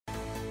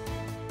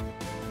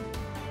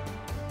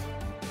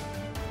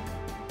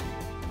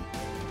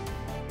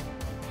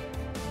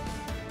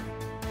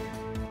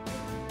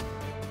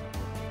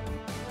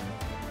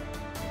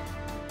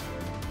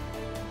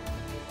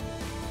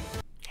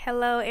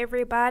Hello,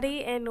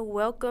 everybody, and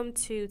welcome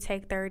to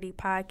Take 30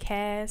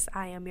 Podcast.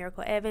 I am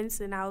Miracle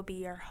Evans, and I will be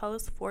your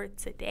host for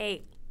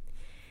today.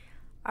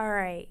 All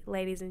right,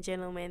 ladies and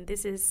gentlemen,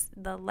 this is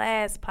the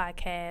last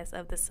podcast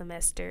of the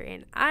semester,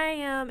 and I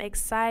am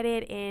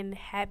excited and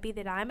happy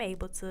that I'm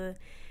able to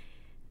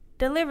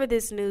deliver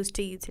this news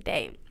to you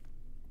today.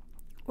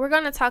 We're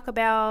going to talk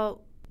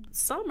about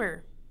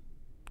summer.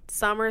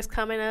 Summer is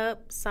coming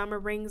up.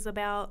 Summer brings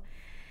about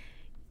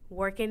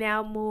working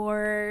out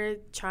more,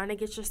 trying to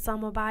get your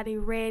summer body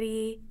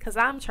ready, because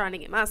I'm trying to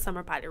get my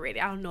summer body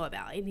ready. I don't know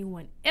about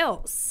anyone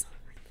else.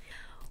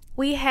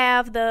 We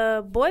have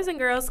the Boys and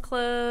Girls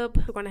Club.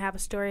 We're going to have a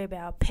story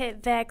about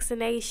pet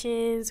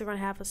vaccinations. We're going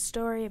to have a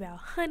story about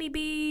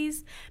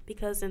honeybees,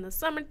 because in the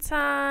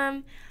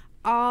summertime,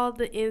 all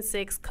the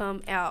insects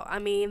come out. I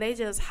mean, they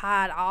just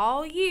hide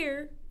all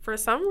year for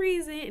some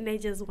reason, and they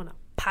just want to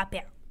pop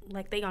out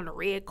like they on the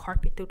red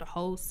carpet through the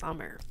whole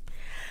summer.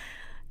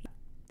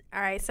 All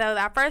right, so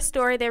our first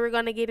story that we're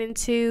going to get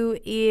into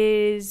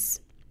is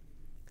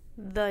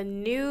the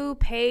new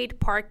paid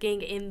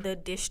parking in the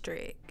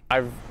district.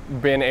 I've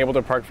been able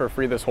to park for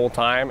free this whole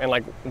time,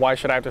 and why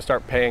should I have to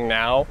start paying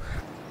now?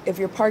 If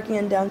you're parking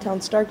in downtown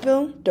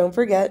Starkville, don't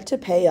forget to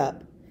pay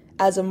up.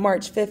 As of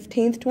March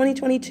 15th,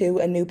 2022,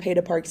 a new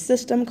pay-to-park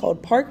system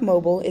called Park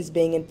Mobile is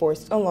being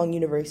enforced along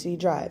University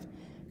Drive.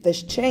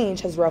 This change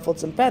has ruffled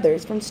some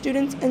feathers from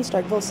students and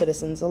Starkville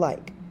citizens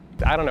alike.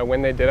 I don't know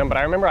when they did them, but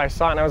I remember I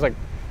saw it and I was like,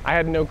 I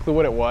had no clue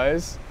what it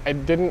was.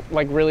 It didn't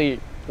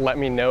really let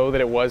me know that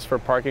it was for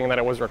parking and that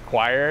it was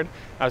required.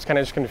 I was kind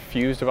of just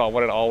confused about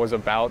what it all was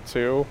about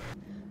too.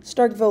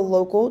 Starkville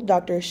local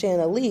Dr.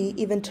 Shanna Lee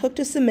even took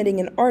to submitting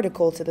an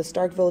article to the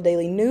Starkville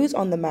Daily News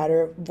on the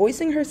matter,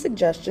 voicing her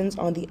suggestions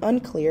on the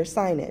unclear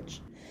signage.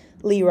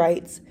 Lee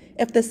writes,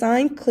 "If the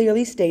sign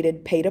clearly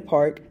stated pay to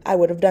park, I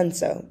would have done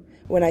so.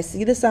 When I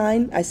see the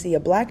sign, I see a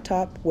black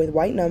top with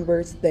white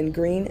numbers, then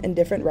green and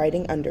different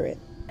writing under it."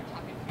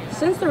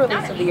 Since the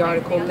release of the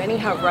article, many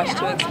have rushed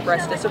to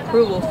express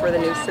disapproval for the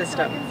new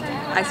system.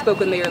 I spoke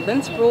with Mayor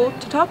Lynn Spruill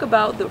to talk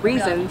about the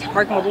reasons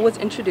Park Mobile was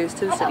introduced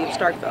to the city of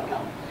Starkville.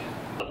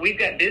 We've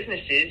got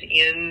businesses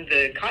in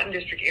the Cotton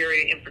District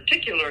area in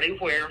particularly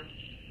where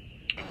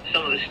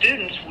some of the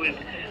students would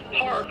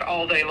park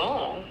all day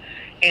long,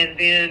 and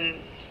then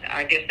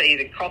I guess they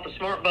either caught the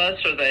smart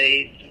bus or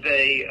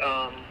they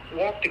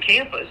walked to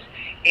campus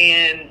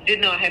and did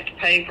not have to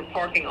pay for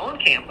parking on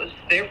campus,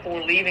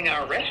 therefore leaving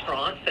our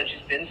restaurants such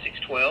as Ben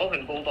 612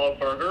 and Bulldog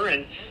Burger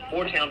and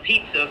Boardtown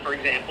Pizza, for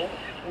example,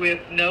 with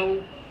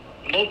no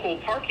local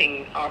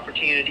parking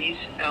opportunities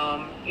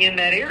in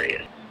that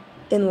area.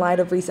 In light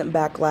of recent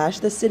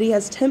backlash, the city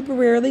has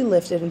temporarily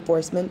lifted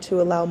enforcement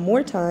to allow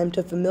more time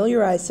to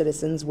familiarize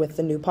citizens with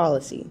the new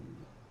policy.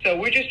 So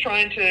we're just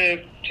trying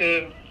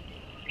to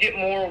get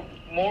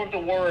more of the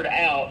word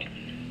out.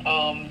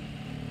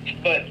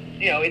 But,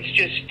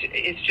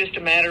 it's just a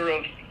matter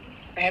of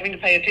having to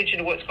pay attention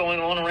to what's going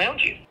on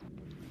around you.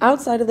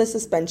 Outside of the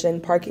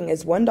suspension, parking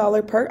is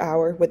 $1 per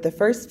hour with the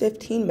first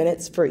 15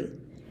 minutes free.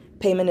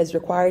 Payment is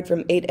required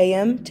from 8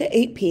 a.m. to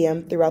 8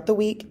 p.m. throughout the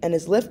week and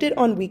is lifted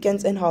on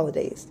weekends and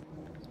holidays.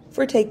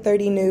 For Take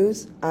 30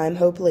 News, I'm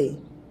Hope Lee.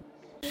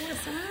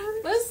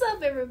 What's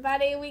up,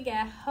 everybody? We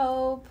got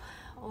Hope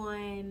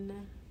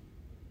on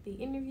the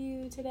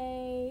interview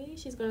today.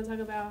 She's going to talk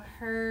about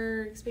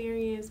her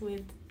experience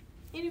with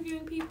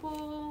interviewing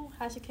people,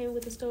 how she came up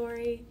with the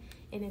story,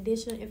 and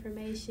additional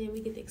information. We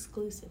get the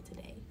exclusive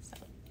today. So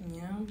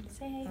yeah,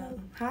 say hey.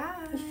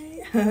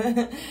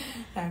 Hi.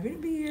 Happy to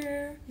be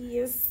here.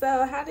 Yes.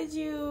 So how did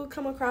you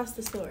come across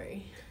the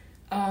story?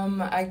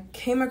 I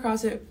came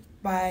across it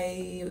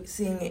by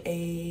seeing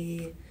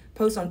a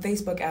post on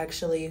Facebook,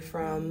 actually,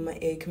 from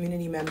a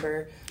community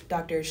member,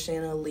 Dr.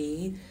 Shanna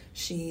Lee.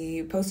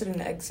 She posted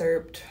an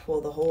excerpt,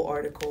 the whole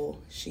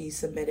article she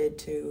submitted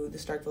to the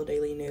Starkville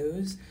Daily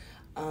News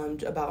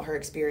about her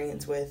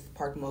experience with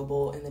Park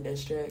Mobile in the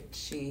district.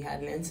 She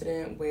had an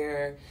incident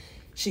where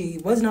she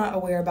was not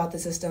aware about the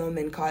system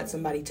and caught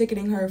somebody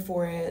ticketing her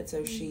for it.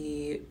 So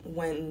she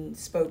went and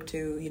spoke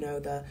to,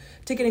 the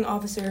ticketing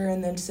officer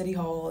and then City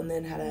Hall, and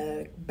then had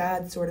a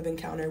bad sort of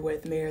encounter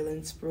with Mayor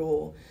Lynn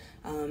Spruill,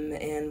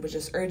 and was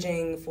just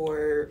urging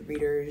for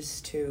readers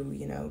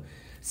to,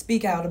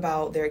 speak out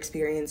about their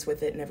experience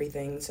with it and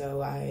everything.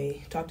 So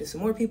I talked to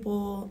some more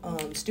people,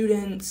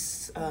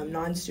 students,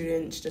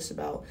 non-students, just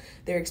about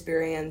their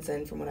experience.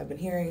 And from what I've been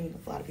hearing,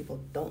 a lot of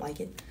people don't like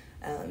it.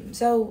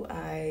 So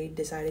I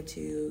decided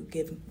to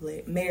give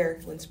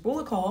Mayor Lynn Spruill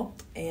a call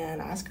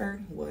and ask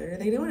her, what are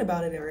they doing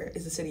about it? Or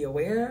is the city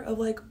aware of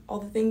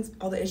all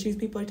the issues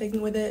people are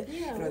taking with it?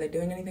 Yeah. And are they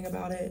doing anything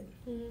about it?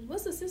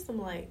 What's the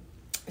system like?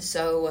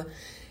 So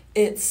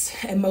it's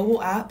a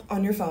mobile app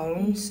on your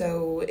phone.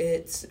 So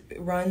it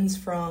runs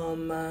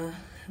from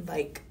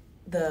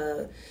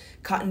the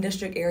Cotton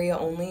District area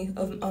only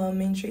of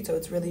Main Street. So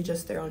it's really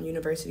just there on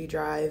University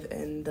Drive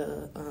and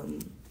the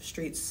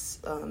streets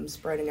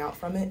spreading out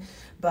from it.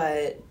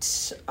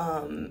 But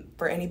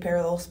for any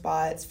parallel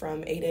spots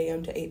from 8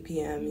 a.m. to 8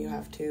 p.m., you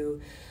have to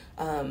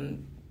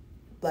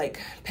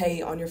like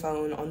pay on your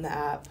phone on the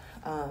app,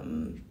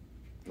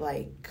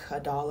 like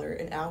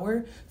 $1 an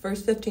hour.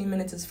 First 15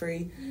 minutes is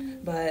free,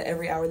 but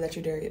every hour that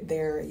you're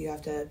there, you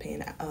have to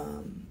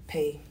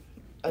pay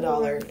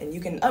 $1, and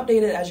you can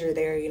update it as you're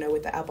there,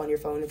 with the app on your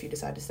phone. If you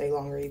decide to stay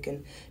longer, you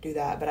can do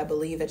that, but I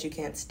believe that you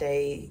can't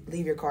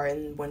leave your car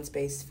in one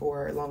space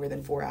for longer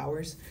than 4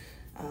 hours.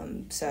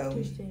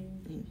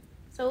 Interesting.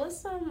 So what's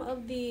some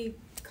of the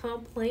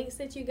complaints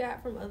that you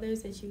got from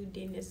others that you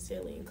didn't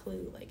necessarily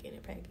include, like, in a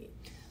package?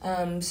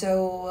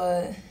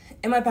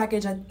 In my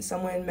package,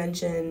 someone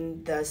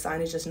mentioned the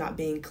signage just not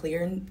being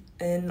clear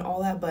and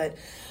all that, but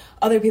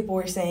other people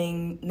were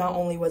saying not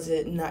only was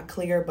it not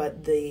clear,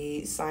 but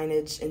the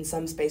signage in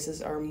some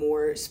spaces are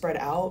more spread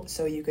out,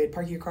 so you could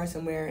park your car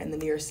somewhere and the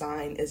nearest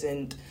sign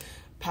isn't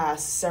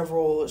past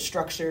several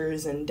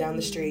structures and down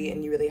the street,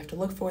 and you really have to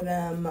look for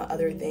them.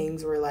 Other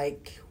things were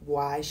like,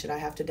 why should I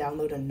have to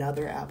download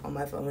another app on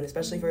my phone?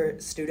 Especially for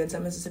students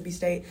at Mississippi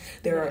State,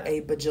 there are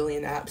a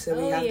bajillion apps that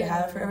we have to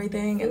have for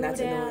everything, and that's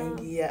annoying.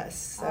 Yes,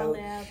 so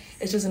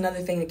it's just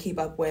another thing to keep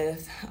up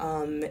with.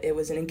 It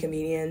was an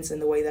inconvenience in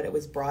the way that it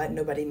was brought.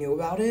 Nobody knew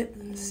about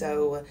it,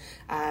 so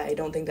I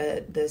don't think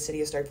that the city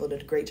of Starkville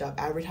did a great job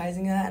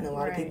advertising that, and a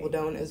lot of people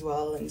don't as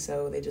well, and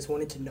so they just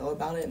wanted to know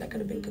about it, and that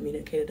could have been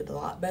communicated a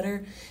lot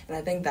better. And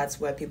I think that's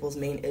what people's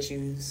main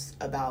issues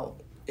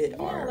about it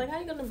are. Like, how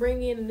are you going to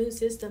bring in a new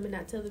system and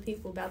not tell the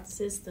people about the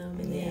system,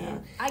 and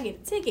then I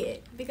get a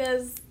ticket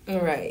because the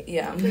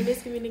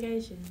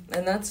miscommunication.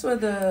 And that's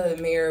what the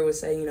mayor was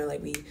saying,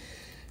 like, we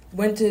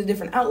went to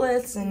different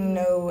outlets and,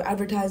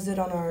 advertised it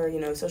on our,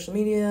 social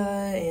media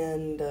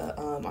and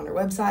on our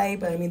website.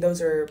 But, I mean,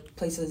 those are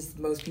places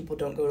most people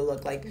don't go to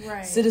look. Like,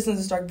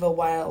 citizens of Starkville,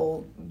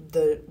 while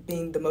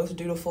being the most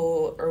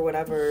dutiful or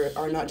whatever,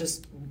 are not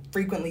just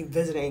frequently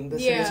visiting the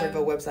City of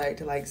Starkville website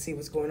to, like, see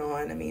what's going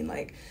on. I mean,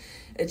 like,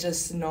 it's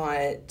just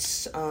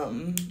not,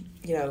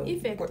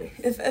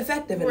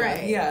 effective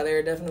enough. Yeah, there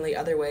are definitely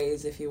other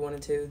ways if you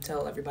wanted to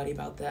tell everybody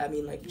about that. I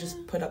mean, like,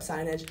 just put up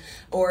signage.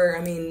 Or,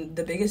 I mean,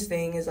 the biggest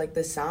thing is, like,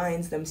 the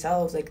signs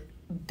themselves, like,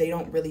 they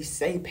don't really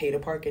say pay to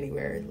park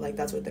anywhere. Like,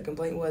 that's what the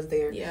complaint was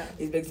there.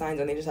 These big signs,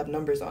 and they just have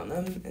numbers on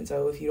them. And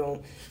so if you're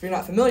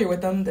not familiar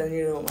with them, then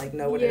you don't, like,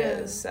 know what it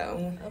is.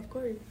 So of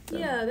course. So.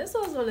 Yeah, that's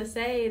what I was going to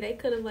say. They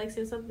could have, like,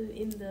 sent something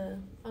in the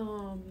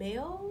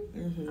mail.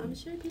 I'm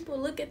sure people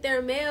look at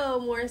their mail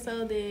more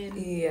so than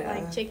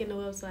like checking the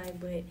website.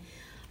 But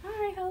all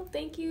right, Hope,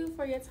 thank you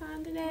for your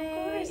time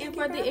today and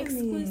for the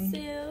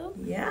exclusive.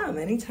 Yeah,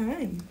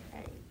 anytime.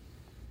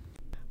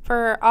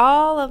 For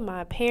all of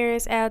my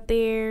parents out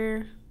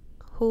there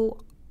who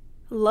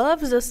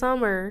loves the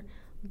summer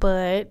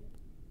but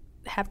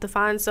have to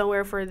find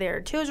somewhere for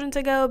their children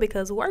to go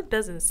because work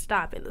doesn't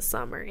stop in the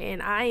summer,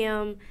 and I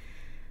am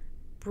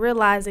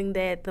realizing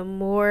that the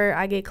more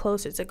I get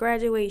closer to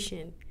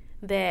graduation,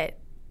 that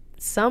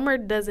summer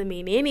doesn't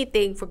mean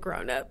anything for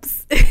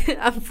grown-ups,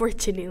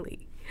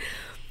 unfortunately.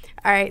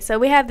 All right, so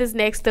we have this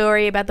next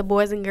story about the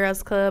Boys and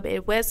Girls Club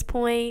at West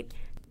Point.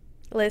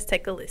 Let's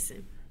take a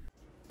listen.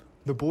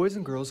 The Boys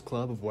and Girls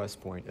Club of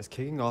West Point is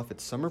kicking off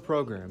its summer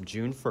program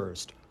June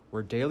 1st,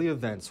 where daily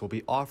events will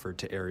be offered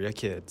to area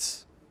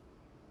kids.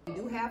 We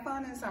do have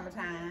fun in the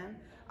summertime.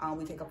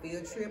 We take a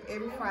field trip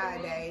every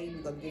Friday.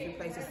 We go to different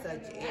places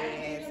such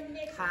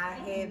as High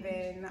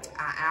Heaven.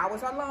 Our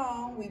hours are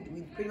long.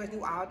 We pretty much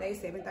do all day,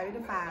 7:30 to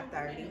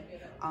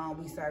 5:30.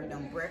 We serve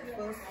them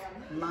breakfast,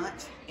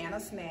 lunch, and a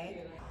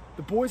snack.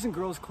 The Boys and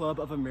Girls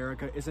Club of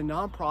America is a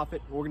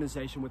nonprofit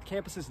organization with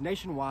campuses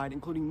nationwide,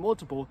 including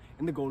multiple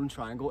in the Golden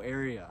Triangle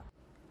area.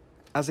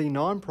 As a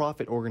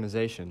nonprofit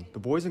organization, the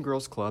Boys and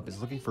Girls Club is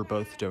looking for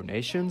both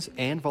donations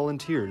and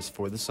volunteers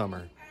for the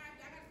summer.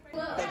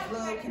 The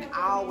club can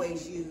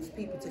always use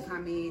people to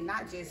come in,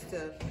 not just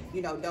to,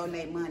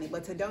 donate money,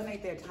 but to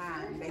donate their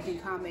time. They can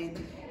come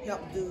and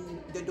help do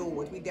the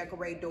doors. We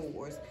decorate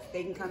doors.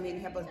 They can come in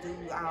and help us do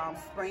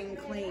spring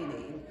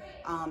cleaning.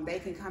 They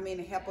can come in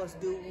and help us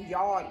do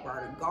yard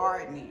work,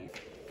 gardening.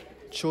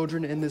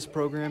 Children in this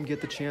program get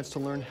the chance to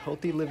learn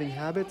healthy living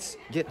habits,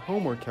 get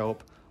homework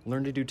help,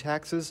 learn to do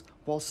taxes,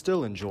 while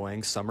still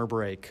enjoying summer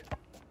break.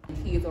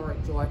 Kids are a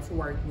joy to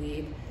work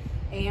with.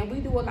 And we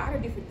do a lot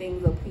of different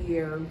things up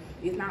here.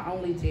 It's not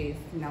only just,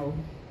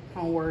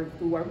 homework,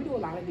 schoolwork. We do a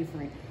lot of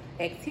different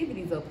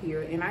activities up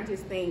here. And I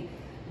just think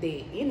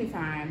that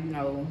anytime,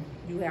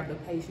 you have the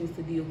patience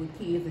to deal with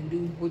kids and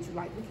do what you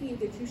like with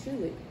kids, that you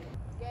should.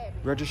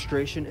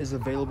 Registration is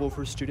available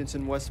for students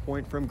in West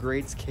Point from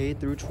grades K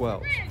through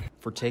 12.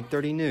 For Take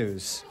 30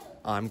 News,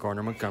 I'm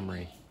Garner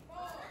Montgomery.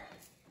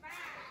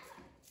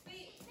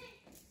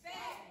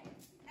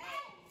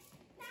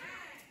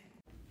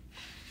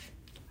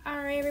 All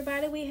right,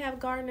 everybody, we have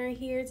Gardner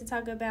here to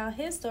talk about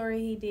his story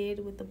he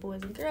did with the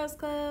Boys and Girls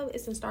Club.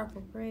 It's in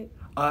Starkville, right?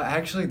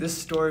 Actually, this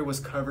story was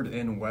covered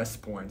in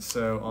West Point.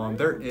 So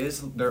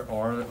there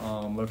are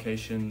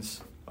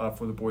locations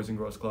for the Boys and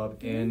Girls Club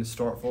in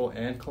Starkville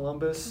and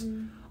Columbus.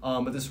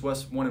 But this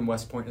one in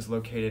West Point is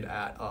located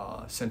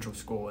at Central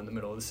School in the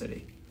middle of the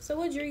city. So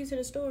what drew you to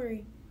the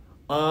story?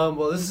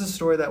 Well, this is a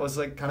story that was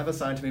like kind of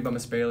assigned to me by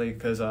Miss Bailey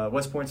because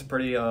West Point's a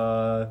pretty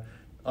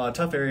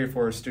tough area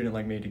for a student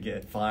like me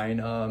to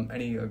find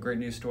any great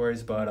news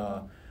stories, but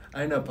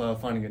I ended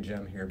up finding a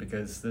gem here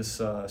because this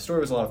story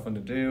was a lot of fun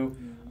to do.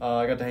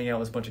 I got to hang out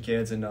with a bunch of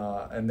kids,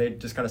 and they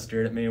just kind of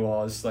stared at me while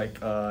I was like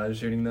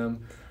shooting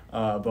them.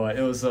 But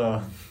it was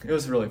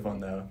really fun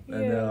though,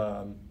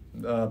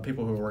 and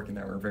people who were working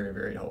there were very,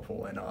 very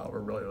helpful and were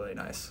really, really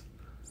nice.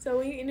 So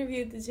when you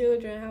interviewed the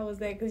children, how was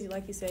that? Because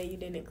like you said, you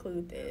didn't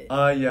include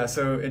that. Yeah,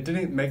 so it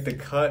didn't make the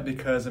cut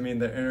because, I mean,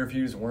 the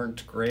interviews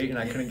weren't great and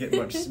I couldn't get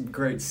much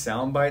great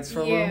sound bites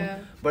from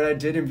them. But I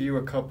did interview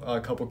a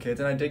couple kids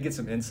and I did get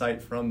some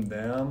insight from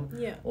them.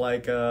 Yeah.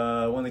 Like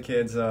one of the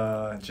kids,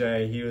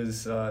 Jay, he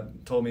was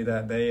told me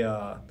that they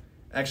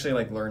actually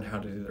like learned how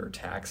to do their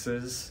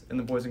taxes in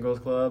the Boys and Girls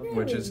Club,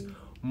 which is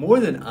more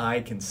than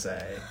I can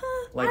say.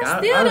 Like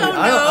I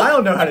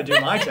don't know how to do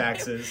my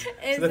taxes.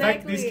 Exactly. So the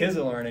fact that these kids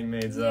are learning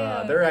means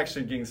they're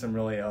actually getting some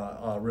really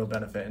real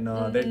benefit. And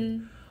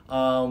they,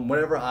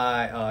 whenever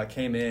I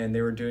came in,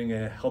 they were doing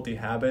a healthy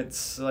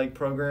habits like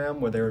program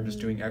where they were just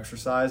doing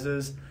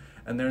exercises.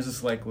 And there's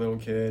this like little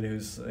kid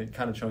who's like,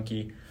 kind of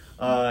chunky,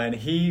 and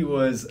he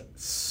was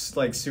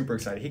like super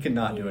excited. He could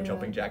not do a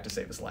jumping jack to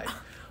save his life,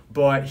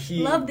 but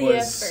he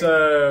was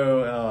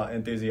so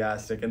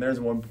enthusiastic. And there's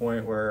one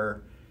point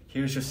where he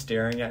was just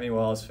staring at me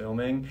while I was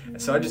filming.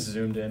 And so I just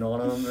zoomed in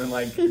on him and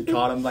like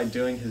caught him like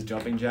doing his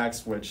jumping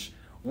jacks, which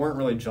weren't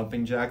really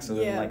jumping jacks, so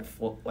then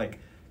like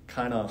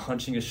kind of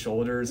hunching his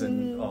shoulders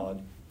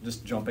and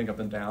just jumping up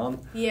and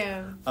down.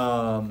 Yeah.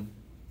 And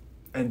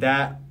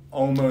that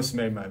almost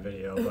made my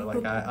video, but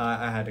like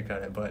I had to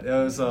cut it. But it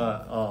was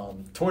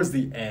towards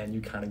the end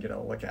you kind of get a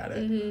look at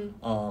it.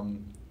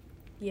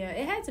 Yeah,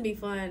 it had to be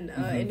fun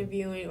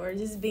interviewing or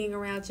just being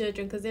around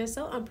children because they're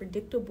so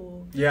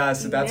unpredictable. Yeah,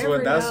 so that's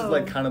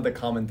like kind of the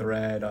common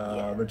thread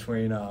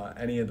between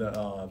any of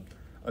the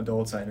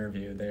adults I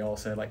interviewed. They all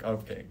said like,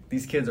 okay,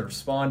 these kids are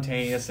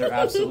spontaneous, they're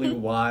absolutely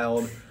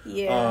wild.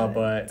 Yeah,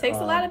 but it takes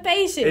a lot of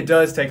patience. It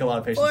does take a lot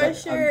of patience. For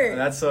sure.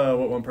 That's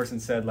what one person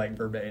said like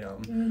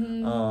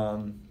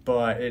verbatim.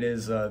 But it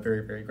is a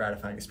very, very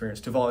gratifying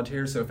experience to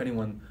volunteer. So if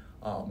anyone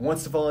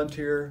wants to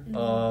volunteer,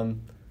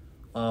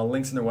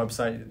 links in their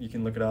website, you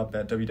can look it up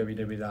at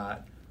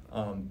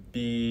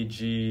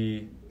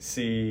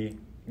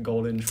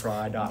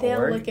www.bgcgoldentry.org.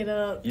 They'll look it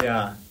up.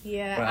 Yeah.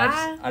 But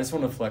I just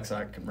want to flex so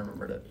I can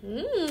remember it.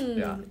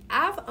 Yeah.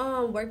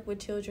 I've worked with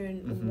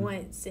children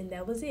once, and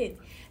that was it.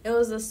 It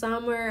was the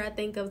summer, I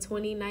think, of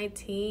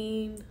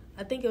 2019.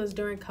 I think it was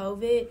during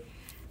COVID.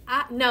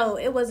 No,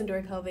 it wasn't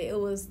during COVID. It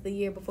was the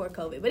year before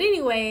COVID. But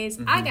anyways,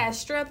 I got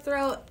strep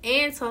throat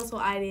and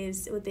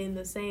tonsillitis within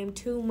the same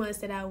 2 months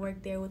that I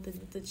worked there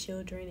with the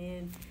children.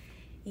 And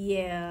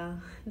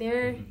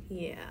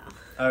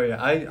Oh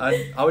yeah,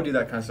 I would do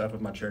that kind of stuff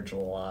with my church a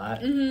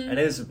lot. And it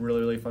is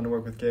really, really fun to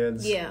work with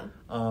kids. Yeah.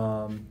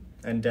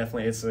 And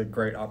definitely it's a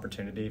great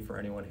opportunity for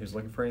anyone who's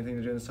looking for anything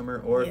to do in the summer,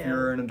 or if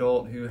you're an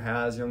adult who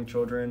has young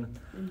children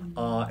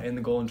in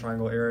the Golden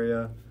Triangle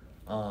area.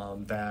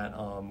 That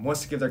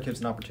wants to give their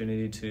kids an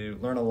opportunity to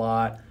learn a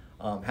lot,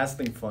 has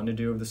something fun to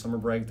do over the summer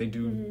break. They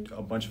do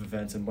a bunch of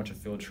events and a bunch of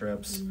field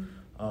trips.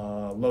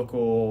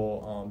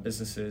 Local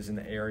businesses in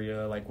the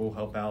area like will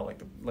help out,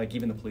 like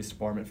even the police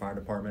department, fire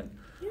department.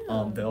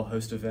 They'll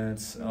host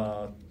events,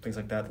 things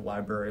like that. The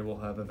library will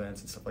have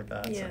events and stuff like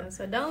that. Yeah,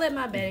 so don't let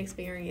my bad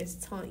experience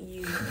taunt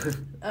you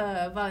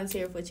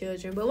volunteer for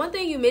children. But one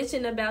thing you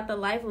mentioned about the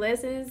life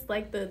lessons,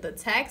 like the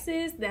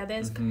taxes, now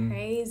that's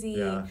crazy.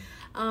 Yeah.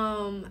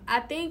 I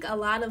think a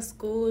lot of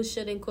schools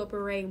should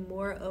incorporate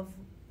more of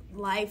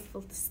life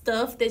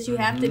stuff that you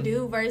have to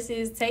do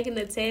versus taking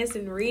the test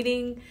and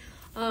reading.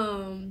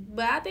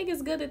 But I think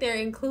it's good that they're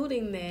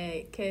including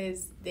that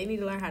because they need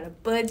to learn how to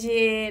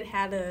budget,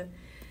 how to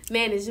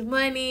manage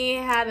money,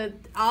 how to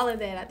all of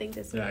that. I think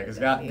that's good. Yeah, because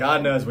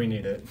God knows we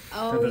need it.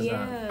 Oh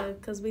yeah,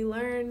 because we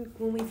learn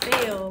when we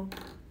fail.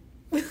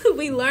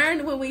 We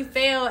learn when we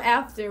fail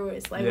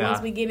afterwards,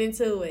 once we get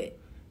into it.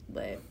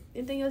 But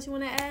anything else you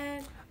want to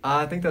add?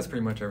 I think that's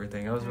pretty much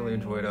everything. I was really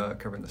enjoyed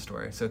covering the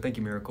story. So thank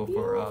you, Miracle,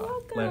 for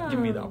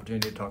giving me the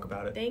opportunity to talk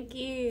about it. Thank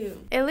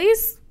you. At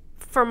least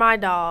for my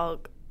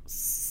dog,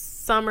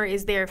 summer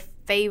is their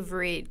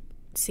favorite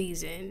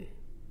season.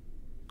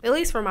 At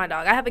least for my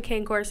dog. I have a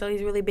cane corso, so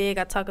he's really big.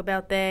 I talk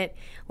about that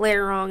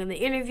later on in the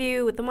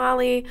interview with the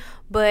Molly.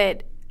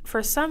 But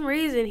for some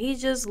reason, he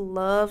just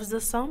loves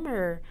the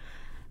summer.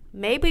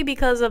 Maybe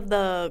because of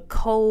the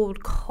cold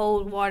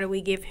water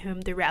we give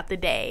him throughout the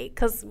day.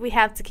 Because we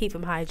have to keep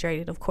him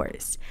hydrated, of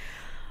course.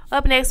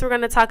 Up next, we're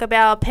going to talk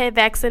about pet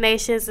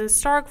vaccinations in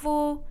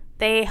Starkville.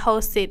 They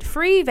hosted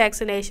free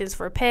vaccinations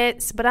for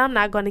pets. But I'm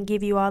not going to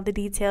give you all the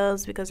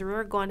details because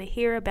we're going to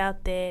hear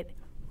about that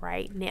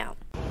right now.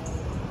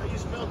 I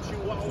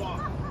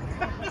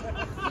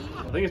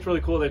think it's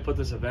really cool they put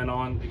this event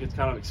on. It gets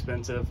kind of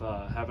expensive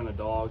having a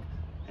dog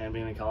and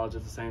being in college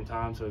at the same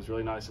time. So it's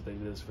really nice that they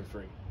do this for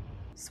free.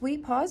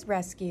 Sweet Paws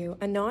Rescue,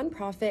 a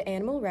non-profit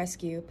animal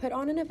rescue, put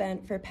on an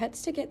event for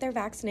pets to get their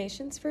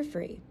vaccinations for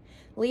free.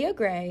 Leah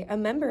Gray, a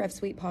member of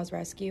Sweet Paws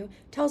Rescue,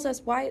 tells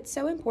us why it's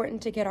so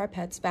important to get our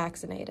pets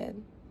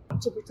vaccinated.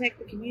 To protect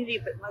the community,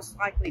 but most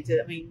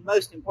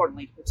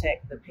importantly, to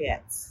protect the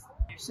pets.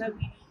 There's so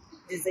many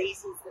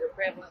diseases that are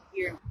prevalent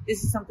here.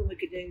 This is something we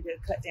could do to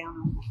cut down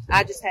on.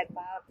 I just had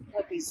 5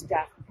 puppies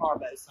die from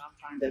parvo, so I'm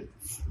trying to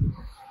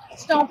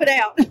stomp it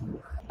out.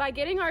 By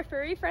getting our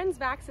furry friends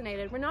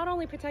vaccinated, we're not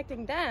only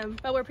protecting them,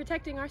 but we're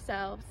protecting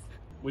ourselves.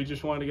 We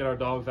just wanted to get our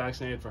dog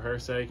vaccinated for her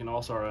sake and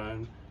also our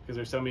own, because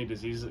there's so many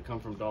diseases that come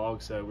from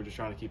dogs, so we're just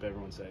trying to keep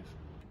everyone safe.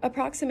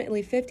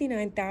 Approximately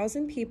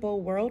 59,000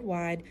 people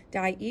worldwide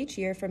die each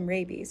year from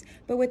rabies,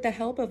 but with the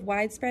help of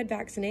widespread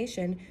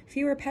vaccination,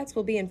 fewer pets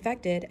will be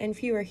infected and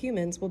fewer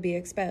humans will be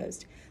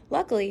exposed.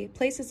 Luckily,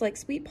 places like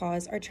Sweet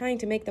Paws are trying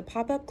to make the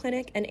pop-up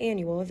clinic an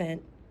annual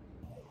event.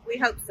 We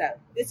hope so.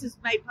 This is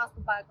made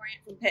possible by a grant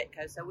from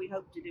Petco, so we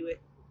hope to do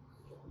it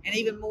and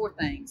even more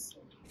things.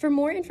 For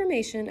more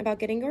information about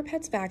getting your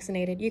pets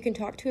vaccinated, you can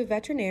talk to a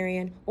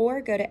veterinarian or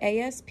go to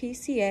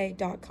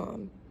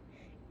aspca.com.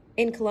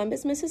 In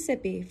Columbus,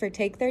 Mississippi, for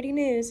Take 30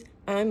 News,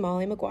 I'm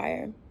Molly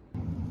McGuire.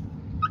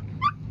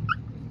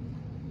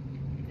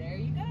 There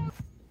you go.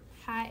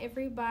 Hi,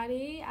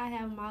 everybody. I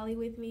have Molly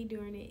with me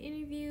during an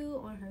interview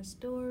on her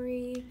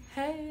story.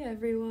 Hey,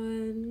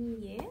 everyone.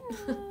 Yeah.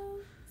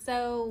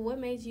 So what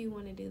made you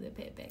want to do the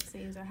pet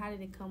vaccines, or how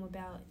did it come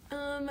about?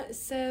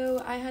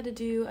 So I had to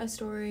do a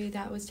story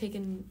that was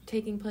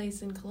taking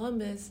place in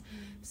Columbus.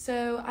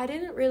 So I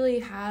didn't really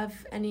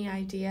have any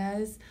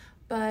ideas,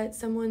 but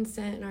someone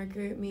sent in our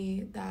group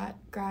me that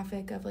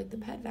graphic of like the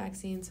pet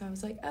vaccine. So I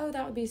was like, oh,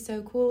 that would be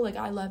so cool. Like,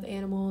 I love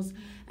animals.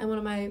 And one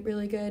of my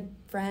really good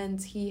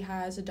friends, he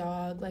has a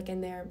dog, like,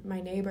 and they're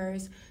my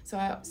neighbors.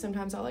 So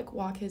sometimes I'll like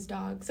walk his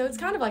dog. So it's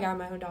kind of like I have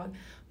my own dog.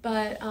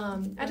 But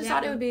I just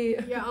thought it would be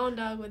your own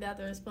dog without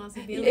the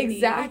responsibility.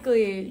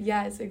 Exactly.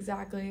 Yes,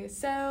 exactly.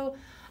 So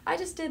I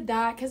just did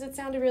that because it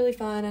sounded really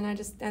fun, and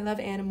I love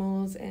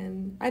animals,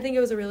 and I think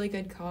it was a really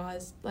good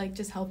cause, like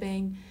just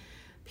helping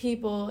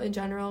people in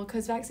general,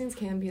 because vaccines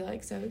can be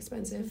like so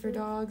expensive for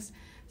dogs.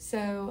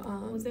 So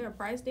was there a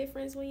price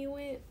difference when you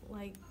went,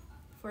 like,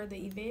 for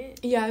the event?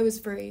 Yeah, it was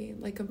free,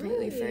 like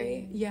completely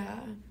free. Yeah.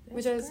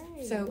 That's which was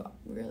great. So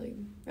really,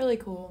 really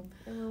cool.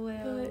 Oh,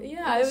 well.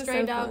 Yeah, it was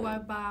stray so dog fun.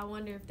 walked by. I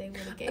wonder if they would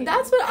have gave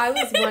That's what I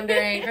was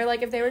wondering. Or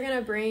like if they were going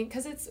to bring,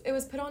 because it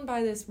was put on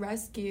by this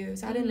rescue,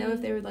 so I didn't know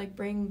if they would like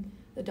bring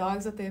the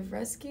dogs that they've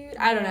rescued.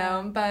 I don't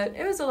know, but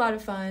it was a lot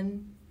of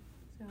fun.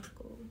 Sounds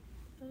cool.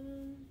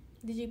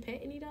 Did you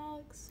pet any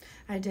dogs?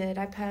 I did.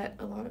 I pet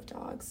a lot of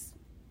dogs.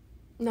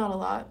 Not a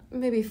lot.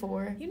 Maybe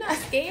 4. You're not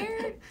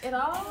scared at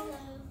all?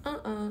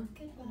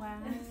 Wow.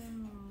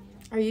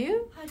 Are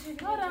you?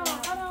 Hold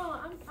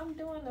on. I'm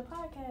doing the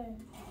podcast.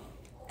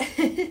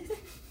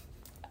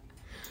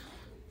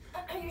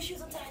 Your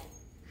shoes untied.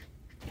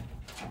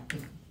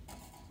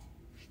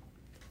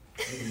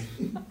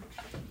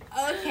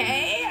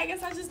 Okay, I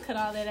guess I just cut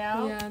all that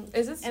out. Yeah.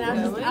 Is it still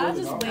and I'll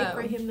just wait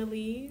for him to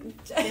leave.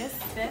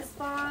 That's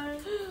fine.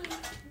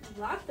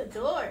 Lock the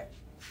door.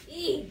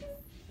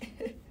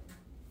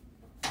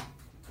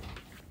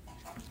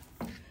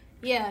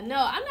 Yeah, no,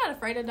 I'm not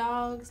afraid of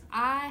dogs.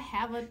 I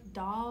have a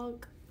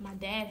dog. My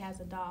dad has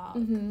a dog,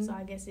 so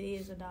I guess it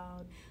is a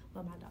dog.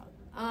 Well, my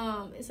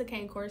dog. It's a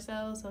cane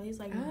corso, so he's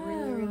like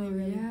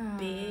really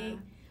big.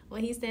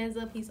 When he stands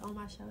up, he's on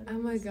my shoulder. Oh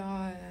my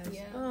gosh.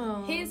 Yeah.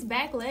 Oh. His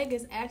back leg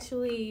is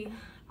actually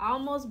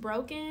almost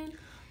broken.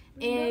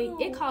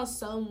 And it costs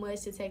so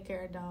much to take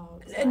care of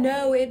dogs.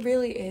 No, it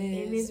really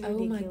is. It is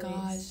ridiculous. Oh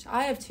my gosh.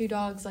 I have 2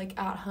 dogs like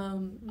at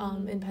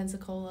home in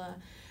Pensacola.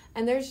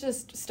 And there's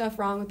just stuff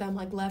wrong with them,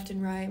 like left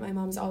and right. My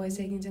mom's always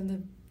taking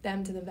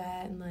them to the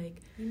vet, and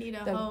like you need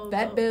a the whole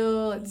vet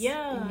bill.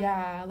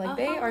 Like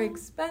they are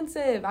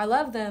expensive. I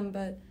love them,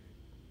 but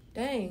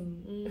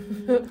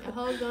dang, a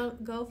whole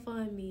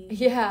GoFundMe.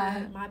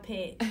 Yeah, my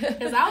pet.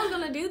 Because I was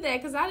gonna do that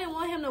because I didn't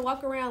want him to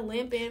walk around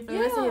limping for the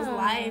rest of his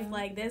life.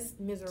 Like, that's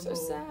miserable.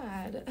 So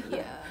sad.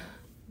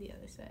 Yeah,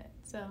 that's sad.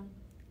 So,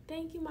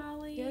 thank you,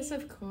 Molly. Yes,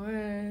 of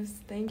course.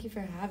 Thank you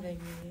for having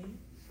me.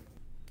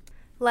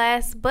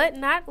 Last but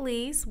not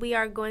least, we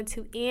are going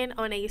to end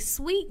on a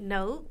sweet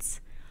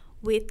note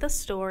with the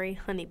story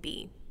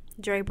Honeybee.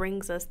 Dre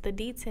brings us the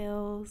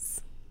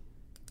details.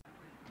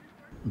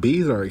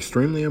 Bees are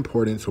extremely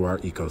important to our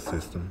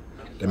ecosystem.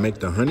 They make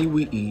the honey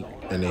we eat,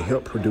 and they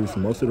help produce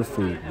most of the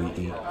food we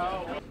eat.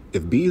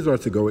 If bees are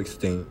to go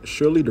extinct,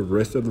 surely the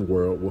rest of the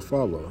world will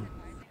follow.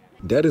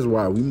 That is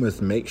why we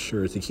must make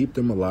sure to keep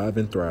them alive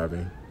and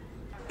thriving.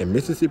 And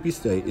Mississippi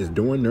State is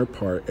doing their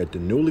part at the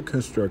newly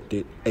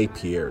constructed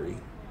apiary.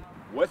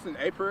 What's an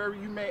apiary,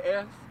 you may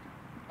ask?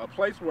 A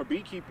place where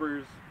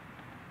beekeepers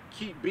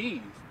keep bees,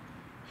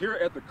 here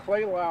at the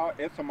Clay Lyle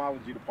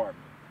Entomology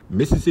Department.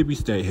 Mississippi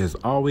State has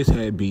always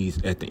had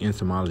bees at the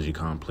entomology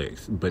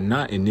complex, but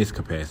not in this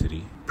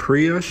capacity.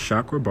 Priya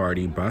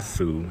Chakrabarti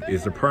Basu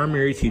is the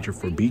primary teacher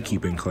for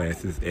beekeeping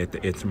classes at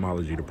the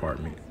entomology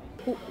department.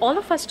 all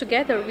of us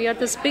together, we are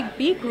this big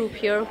bee group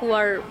here who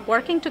are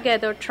working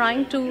together,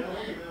 trying to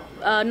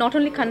not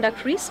only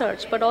conduct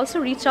research, but also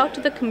reach out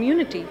to the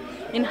community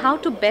in how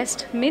to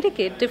best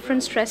mitigate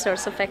different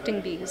stressors affecting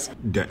bees.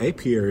 The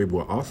apiary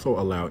will also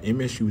allow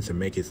MSU to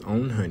make its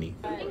own honey.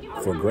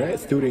 For grad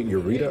student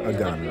Yurita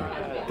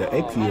Agana, the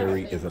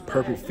apiary is a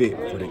perfect fit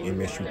for the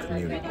MSU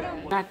community.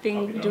 I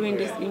think doing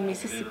this in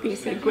Mississippi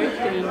is a great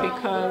thing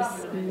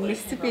because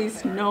Mississippi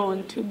is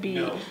known to be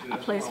a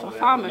place for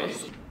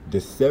farmers.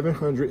 The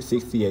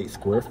 768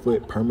 square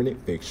foot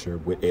permanent fixture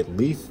with at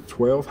least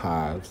 12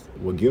 hives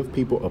will give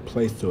people a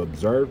place to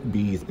observe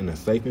bees in a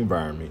safe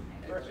environment.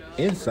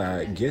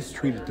 Inside, guests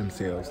treated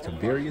themselves to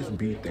various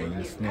bee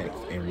themed snacks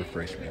and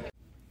refreshments.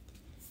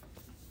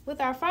 With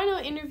our final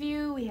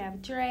interview, we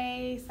have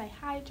Dre. Say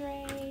hi,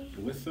 Dre.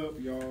 What's up,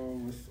 y'all?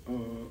 What's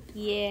up?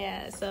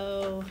 Yeah,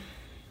 so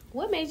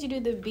what made you do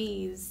the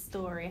bees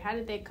story? How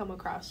did that come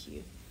across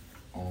you?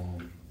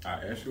 I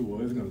actually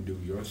was going to do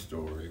your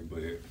story,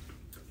 but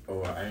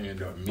I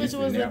ended up missing Which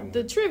was that one.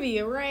 the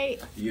trivia,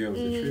 right? Yeah, it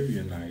was a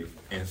trivia night.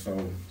 And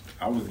so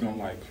I was going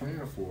to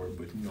plan for it,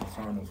 but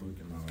finals week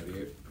and all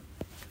that.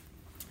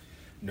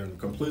 Then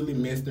completely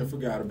missed and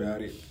forgot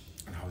about it.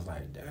 And I was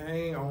like,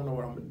 dang, I don't know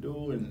what I'm going to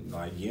do. And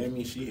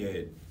Yami, she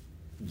had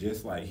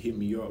just hit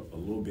me up a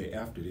little bit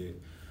after that.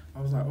 I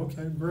was like,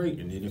 okay, great.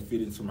 And then it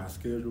fit into my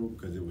schedule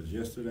because it was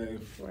yesterday.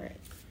 Right.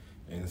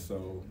 And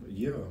so,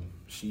 yeah,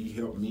 she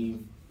helped me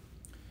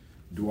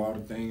do all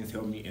the things,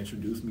 helped me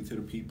introduce me to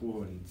the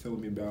people and tell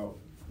me about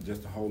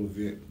just the whole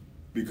event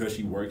because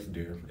she works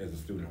there as a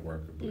student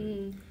worker. But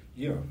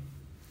yeah.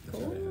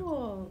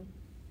 Cool.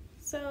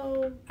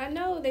 So I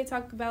know they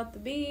talk about the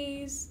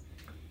bees.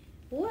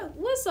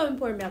 What's so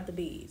important about the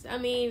bees? I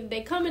mean,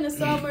 they come in the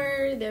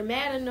summer, they're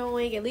mad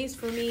annoying, at least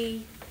for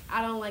me.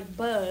 I don't like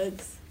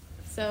bugs.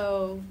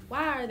 So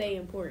why are they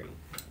important?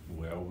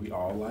 Well, we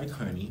all like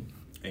honey.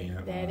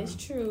 And that is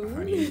true.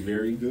 Honey is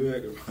very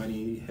good.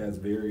 Honey has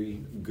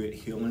very good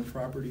healing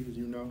properties,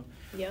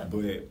 Yep.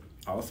 But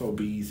also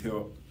bees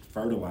help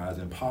fertilize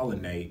and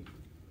pollinate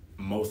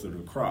most of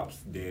the crops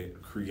that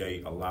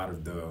create a lot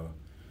of the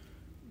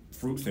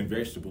fruits and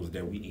vegetables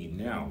that we eat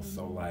now.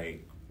 So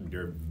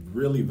they're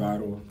really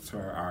vital to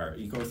our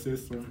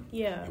ecosystem.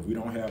 Yeah. If we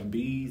don't have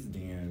bees,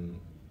 then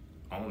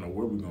I don't know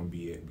where we're gonna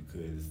be at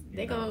because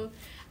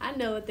I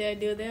know what they'll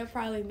do. They'll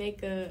probably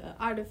make a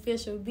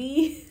artificial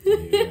bee.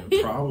 Yeah,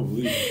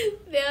 probably.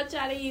 They'll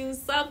try to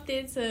use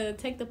something to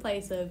take the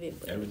place of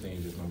it.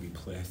 Everything's just gonna be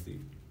plastic.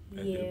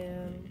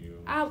 Yeah,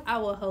 I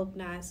will hope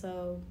not.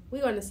 So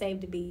we're gonna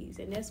save the bees,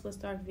 and that's what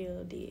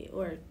Starkville did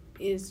or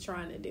is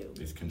trying to do.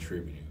 It's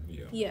contributing.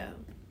 Yeah. Yeah.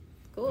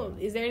 Cool.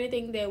 Is there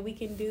anything that we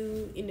can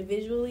do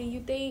individually, you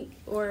think,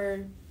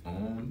 or?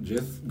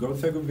 Just go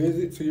take a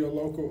visit to your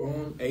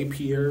local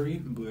apiary,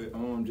 but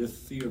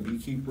just see a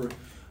beekeeper.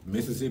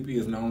 Mississippi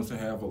is known to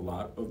have a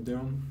lot of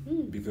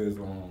them because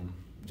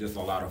just a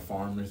lot of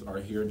farmers are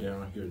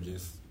down here,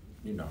 just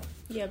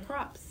Yeah,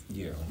 props.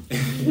 Yeah.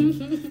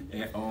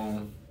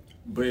 And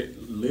but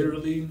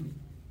literally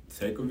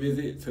take a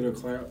visit to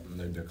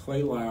the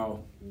Clay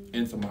Lau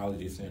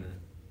Entomology Center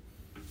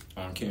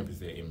on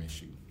campus at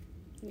MSU.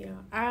 Yeah,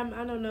 I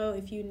don't know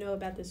if you know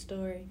about the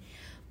story,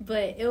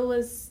 but it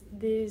was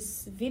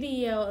this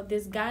video of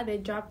this guy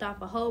that dropped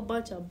off a whole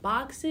bunch of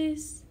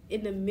boxes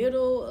in the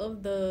middle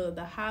of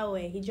the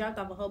highway. He dropped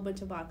off a whole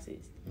bunch of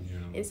boxes. Yeah.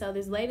 And so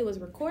this lady was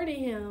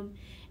recording him,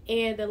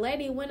 and the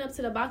lady went up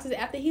to the boxes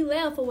after he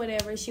left or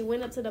whatever. She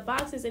went up to the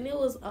boxes, and it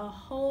was a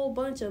whole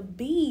bunch of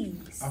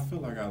bees. I feel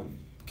like I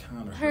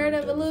kind of heard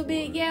of a little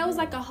bit. Yeah, it was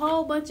like a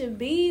whole bunch of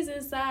bees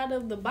inside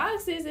of the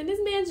boxes, and this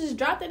man just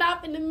dropped it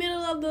off in the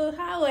middle of the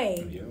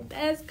highway. Yeah.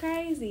 That's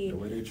crazy. The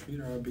way they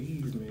treat our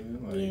bees, man.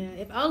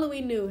 Yeah, if only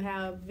we knew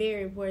how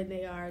very important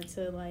they are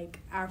to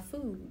our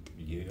food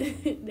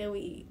that we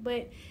eat.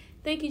 But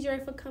thank you,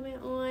 Dre, for coming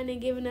on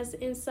and giving us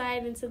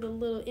insight into the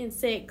little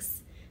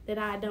insects that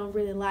I don't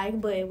really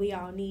like, but we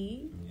all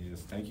need.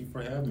 Yes, thank you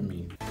for having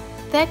me.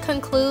 That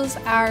concludes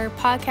our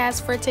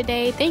podcast for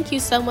today. Thank you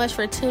so much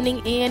for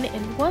tuning in.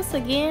 And once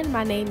again,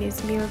 my name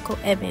is Miracle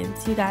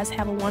Evans. You guys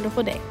have a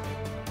wonderful day.